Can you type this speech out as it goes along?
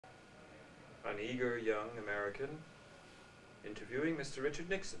an eager young American interviewing Mr. Richard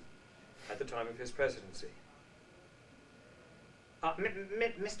Nixon at the time of his presidency.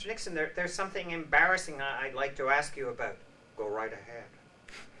 Mr. Nixon, there's something embarrassing I'd like to ask you about. Go right ahead.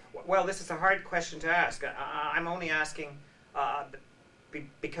 Well, this is a hard question to ask. I'm only asking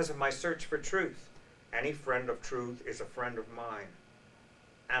because of my search for truth. Any friend of truth is a friend of mine.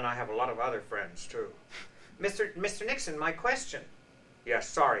 And I have a lot of other friends, too. Mr. Nixon, my question. Yes,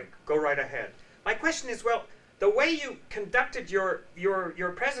 sorry. Go right ahead. My question is, well, the way you conducted your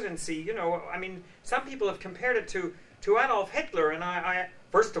presidency, you know, I mean, some people have compared it to Adolf Hitler, and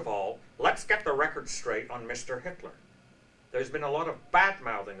First of all, let's get the record straight on Mr. Hitler. There's been a lot of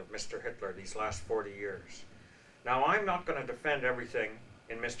bad-mouthing of Mr. Hitler these last 40 years. Now, I'm not going to defend everything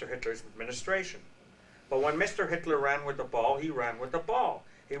in Mr. Hitler's administration. But when Mr. Hitler ran with the ball, he ran with the ball.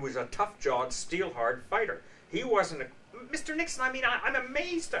 He was a tough-jawed, steel-hard fighter. He wasn't a... Mr. Nixon, I mean, I'm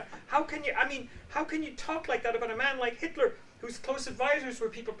amazed. How can you talk like that about a man like Hitler, whose close advisors were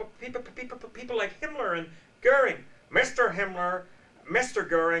people like Himmler and Goering? Mr. Himmler, Mr.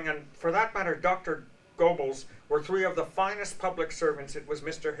 Goering, and for that matter, Dr. Goebbels were three of the finest public servants it was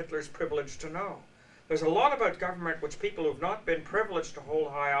Mr. Hitler's privilege to know. There's a lot about government which people who've not been privileged to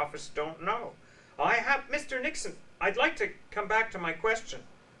hold high office don't know. Mr. Nixon, I'd like to come back to my question.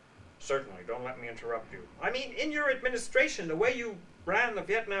 Certainly, don't let me interrupt you. I mean, in your administration, the way you ran the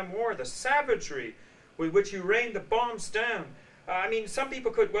Vietnam War, the savagery with which you rained the bombs down. I mean, some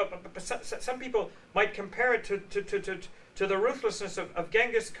people some people might compare it to the ruthlessness of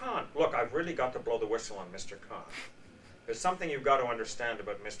Genghis Khan. Look, I've really got to blow the whistle on Mr. Khan. There's something you've got to understand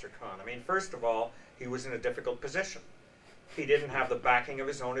about Mr. Khan. I mean, first of all, he was in a difficult position. He didn't have the backing of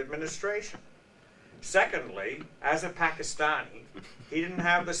his own administration. Secondly, as a Pakistani, he didn't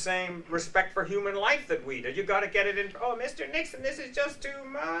have the same respect for human life that we did. You got to get it into, oh, Mr. Nixon, this is just too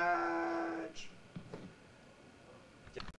much.